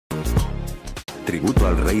Tributo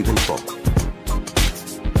al rey del pop.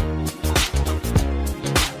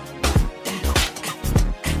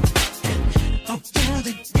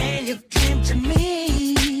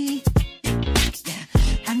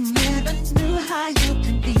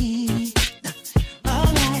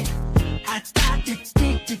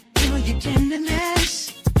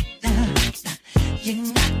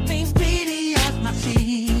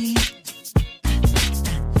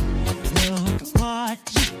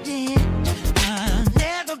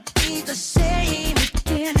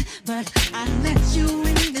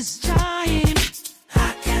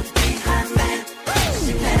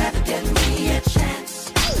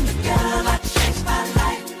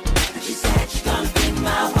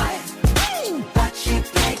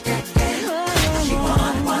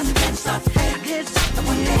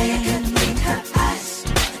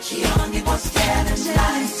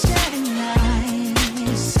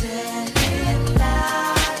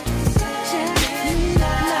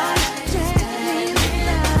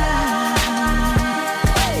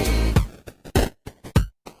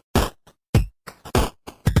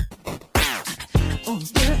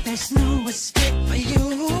 There's no escape for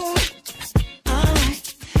you.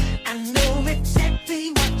 Alright, I know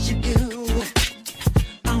exactly what you do.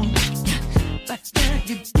 Oh, but girl,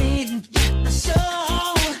 you didn't get the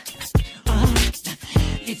soul. Oh,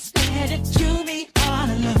 it's better to be all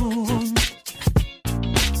alone.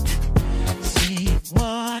 See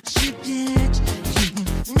what you did.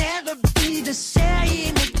 You'll never be the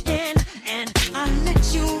same again. And I'll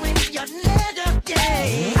let you in your little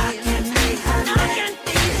day. I can be her man.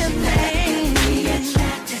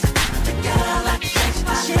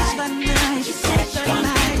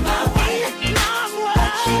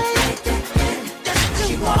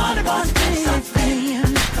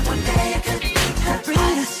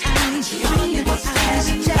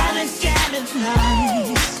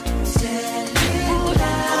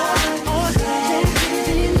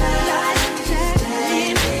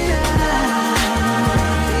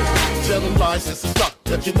 It's a stuff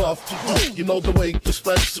that you love to do. You know the way you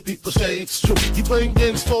spreads to people say it's true. You playing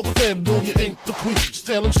games for the fam, no you ain't the queen. Just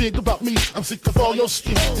telling shit about me, I'm sick of all your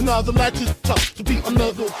schemes. And now the night is tough to be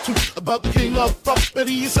another two. About the king of pop, but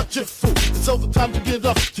he is such a fool. It's all the time to get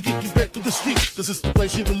up, to get you back to the streets. This is the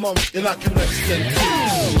place you belong, and I can rest in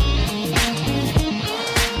peace.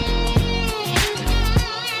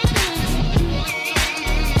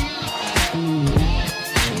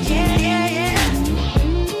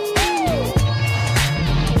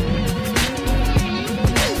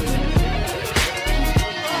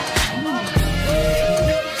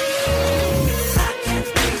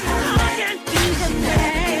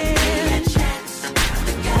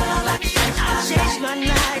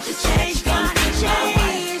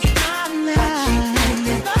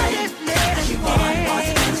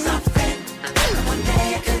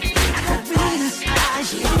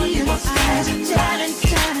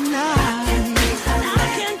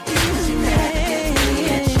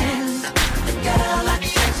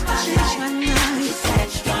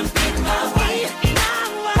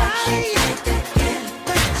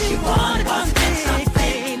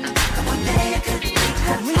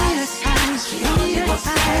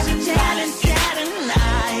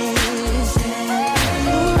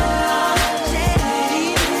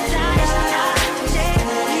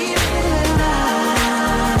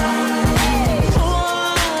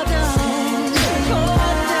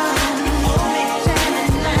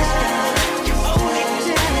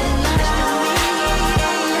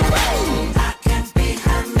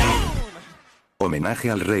 Homenaje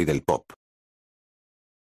al rey del pop.